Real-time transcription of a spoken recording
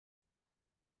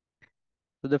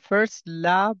So the first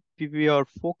lab, we are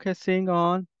focusing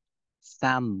on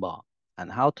SAMBA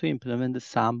and how to implement the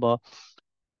SAMBA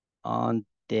on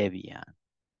Debian.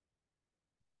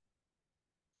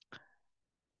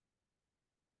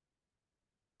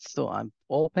 So I'm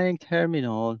opening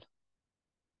terminal.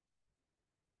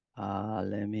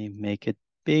 Let me make it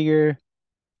bigger.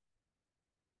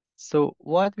 So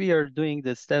what we are doing,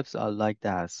 the steps are like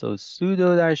that. So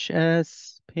sudo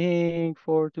 -s ping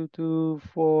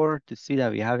 4224 to see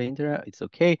that we have internet. It's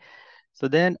okay. So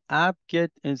then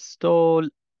apt-get install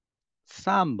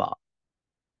SAMBA.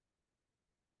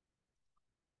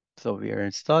 So we are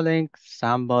installing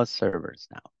SAMBA servers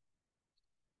now.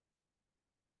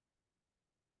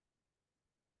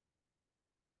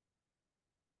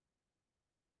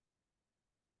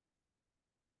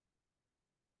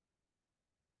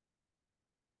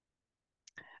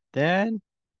 Then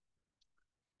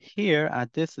here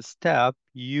at this step,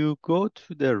 you go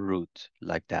to the root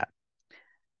like that.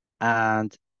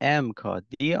 And mcode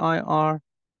dir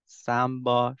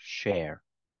samba share.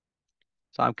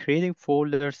 So I'm creating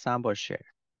folder samba share.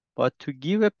 But to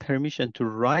give a permission to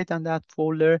write on that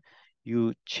folder,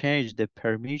 you change the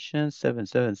permission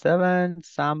 777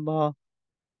 samba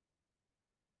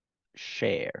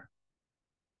share.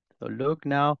 So look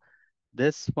now,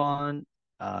 this one,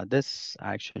 this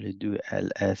actually do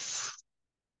ls-l.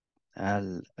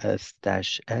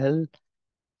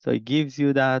 So it gives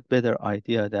you that better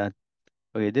idea that,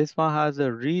 okay, this one has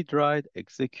a read, write,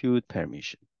 execute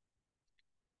permission.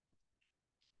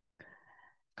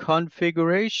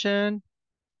 Configuration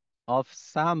of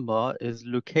Samba is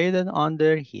located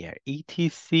under here,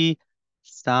 etc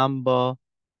samba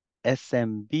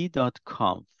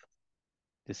smb.conf.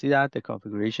 You see that the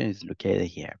configuration is located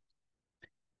here.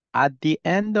 At the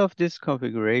end of this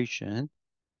configuration,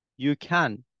 you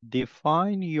can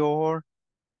define your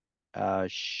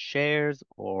shares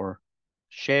or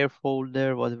share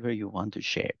folder, whatever you want to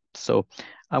share. So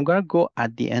I'm gonna go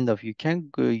at the end of, you can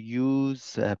go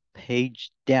use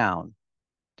page down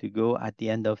to go at the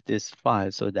end of this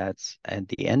file. So that's at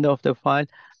the end of the file.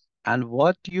 And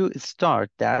what you start,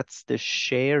 that's the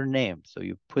share name. So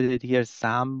you put it here,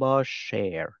 Samba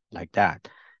share, like that.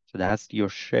 So that's your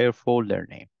share folder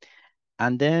name.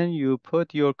 And then you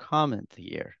put your comment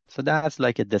here. So that's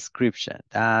like a description.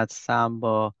 That's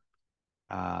Samba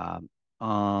on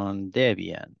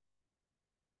Debian.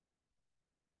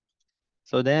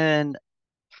 So then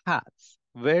paths,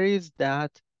 where is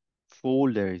that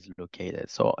folder is located?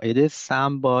 So it is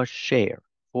Samba share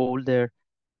folder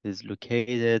is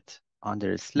located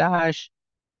under slash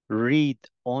read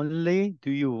only.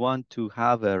 Do you want to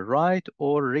have a write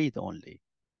or read only?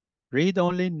 Read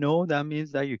only, no, that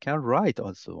means that you can write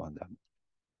also on them.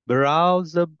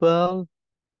 Browsable,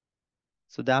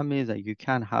 so that means that you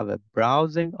can have a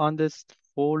browsing on this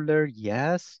folder,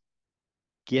 yes.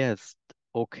 Guest,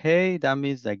 okay, that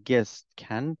means that guest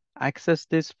can access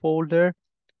this folder.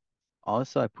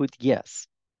 Also, I put yes.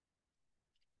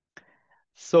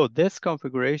 So this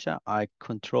configuration, I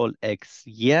control X,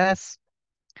 yes.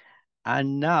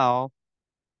 And now,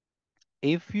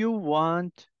 if you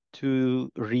want to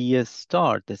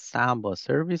restart the Samba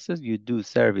services, you do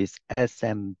service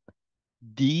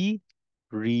SMD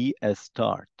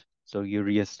restart. So you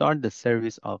restart the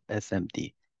service of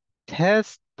SMD.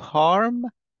 Test parm,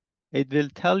 it will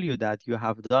tell you that you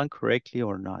have done correctly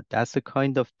or not. That's a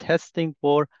kind of testing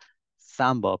for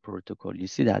Samba protocol. You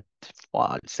see that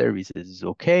file services is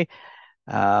okay.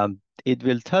 It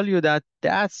will tell you that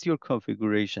that's your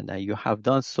configuration that you have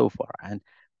done so far. And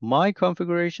my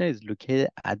configuration is located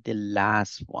at the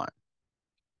last one.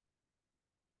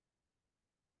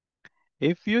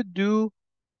 If you do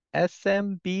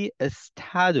SMB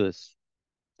status,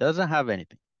 doesn't have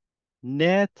anything.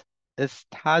 Net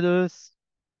status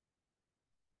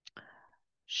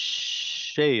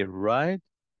share, right?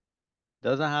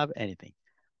 Doesn't have anything.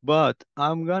 But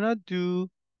I'm gonna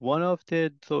do one of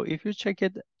the, so if you check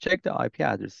it, check the IP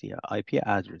address here, IP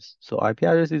address. So IP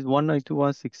address is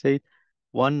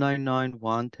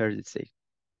 192.168.199.136.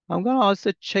 I'm gonna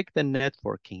also check the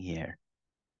networking here.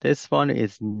 This one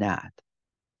is NAT.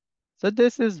 So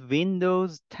this is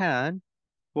Windows 10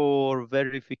 for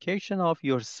verification of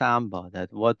your Samba,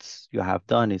 that what you have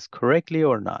done is correctly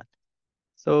or not.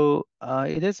 So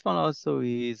this one also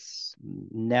is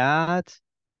NAT,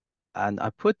 and I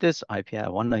put this IP at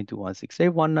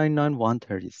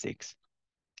 192.168.199.136.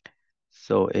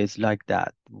 So it's like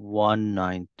that,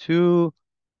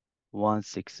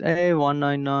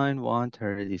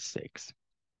 192.168.199.136.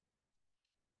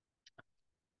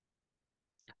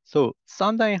 So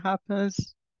something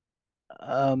happens.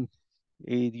 Um,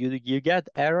 You get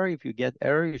error. If you get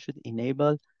error, you should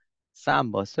enable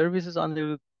SAMBA, services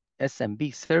under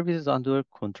SMB, services under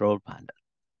control panel.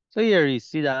 So here you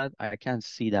see that I can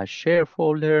see that share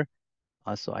folder.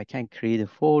 Also, I can create a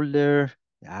folder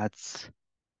that's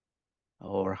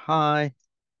or high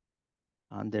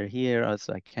under here.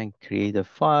 Also, I can create a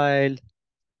file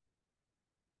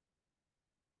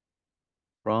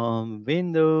from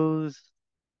Windows.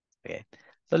 Okay,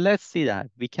 so let's see that.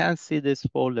 We can see this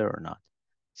folder or not.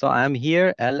 So I'm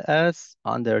here, ls,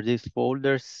 under this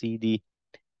folder, cd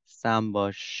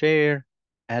samba share,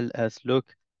 ls,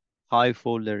 look, high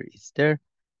folder is there.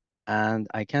 And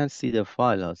I can see the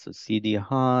file also, cd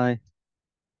high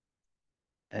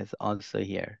is also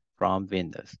here from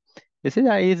Windows. You see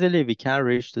that easily we can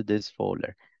reach to this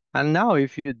folder. And now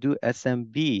if you do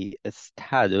SMB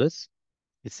status,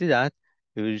 you see that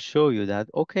it will show you that,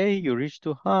 okay, you reach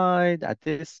to hide at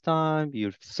this time,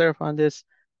 you surf on this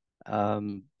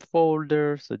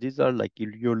folder. So these are like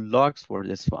your logs for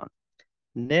this one.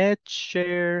 Net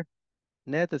share,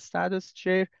 net status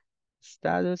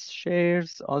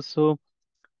shares also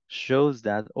shows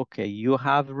that, okay, you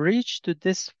have reached to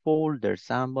this folder,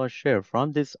 Samba share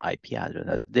from this IP address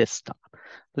at this time.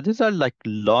 So these are like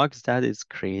logs that is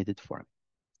created for me.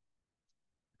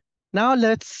 Now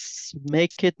let's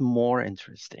make it more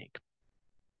interesting.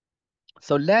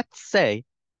 So let's say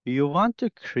you want to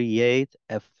create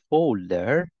a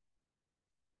folder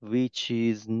which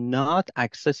is not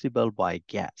accessible by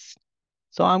guest.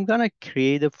 So I'm gonna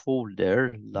create a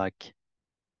folder like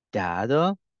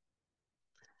data,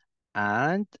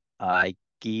 and I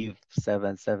give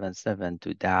 777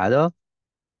 to data.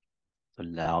 So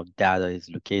now data is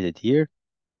located here.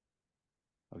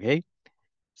 Okay.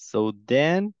 So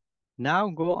then now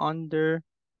go under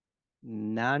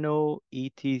nano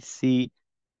etc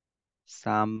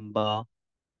samba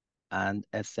and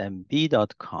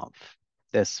smb.conf,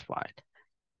 this file.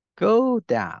 Go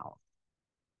down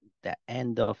the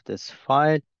end of this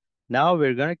file. Now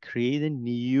we're going to create a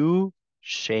new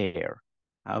share.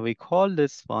 And we call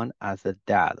this one as a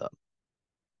data.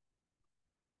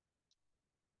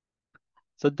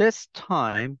 So this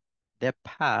time the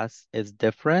path is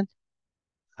different.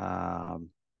 Um,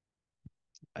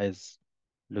 is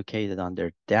located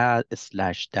under that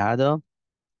slash data.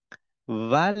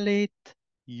 Valid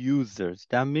users.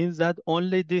 That means that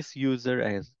only this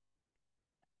user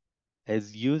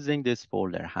is using this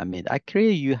folder, Hamid. I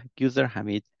create user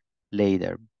Hamid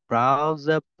later.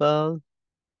 Browsable,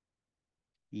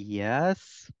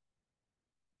 yes.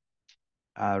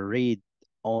 Read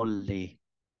only,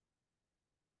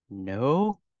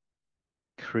 no.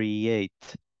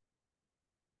 Create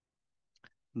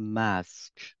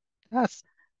mask. That's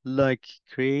like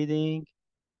creating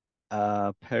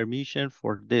a permission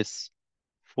for this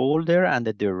folder and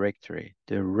the directory.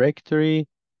 Directory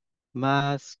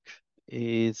mask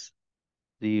is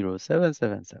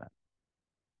 0777.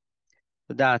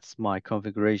 So that's my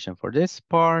configuration for this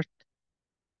part.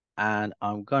 And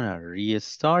I'm gonna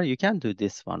restart. You can do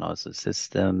this one also,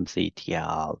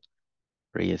 systemctl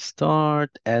restart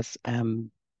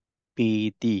SMBD.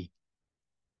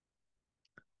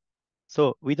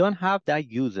 So we don't have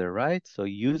that user, right? So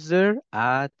user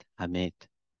add Hamid.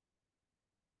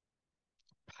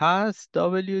 Pass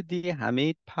WD,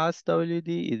 Hamid pass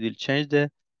WD, it will change the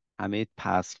Hamid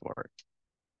password.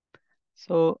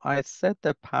 So I set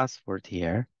the password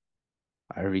here.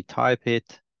 I retype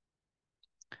it.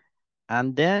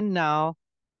 And then now,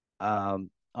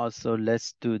 also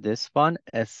let's do this one,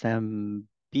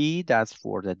 SMB, that's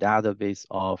for the database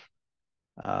of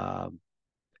um,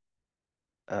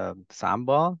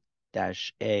 Samba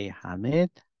dash A Hamid.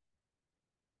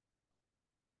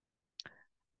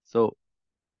 So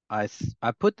I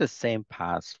put the same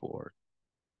password.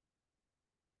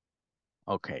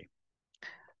 Okay.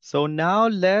 So now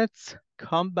let's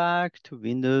come back to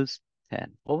Windows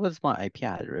 10. What was my IP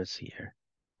address here?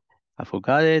 I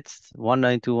forgot it.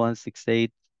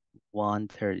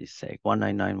 192.168.136.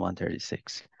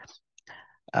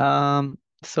 199.136.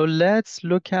 So let's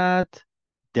look at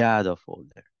data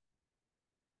folder.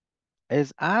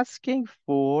 It's asking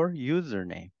for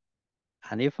username.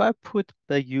 And if I put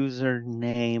the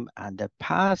username and the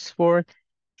password,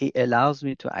 it allows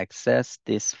me to access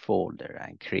this folder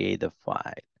and create a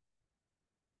file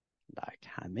like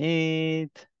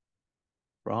Hamid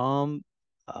from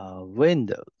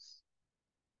Windows.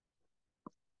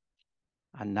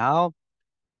 And now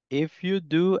if you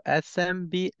do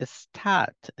SMB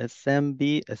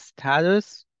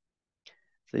status,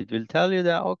 so it will tell you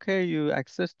that, okay, you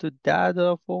access to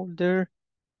data folder.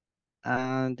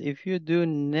 And if you do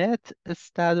net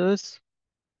status,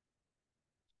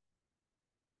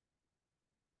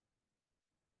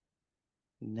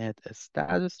 net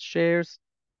status shares.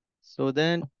 So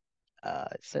then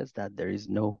it says that there is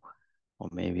no, or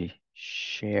maybe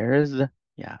shares.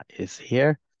 Yeah, is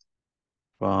here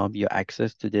from your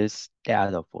access to this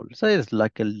data folder. So it's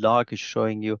like a log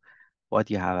showing you what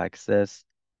you have access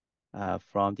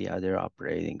from the other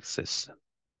operating system.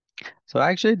 So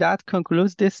actually that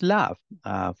concludes this lab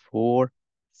for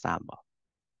Samba.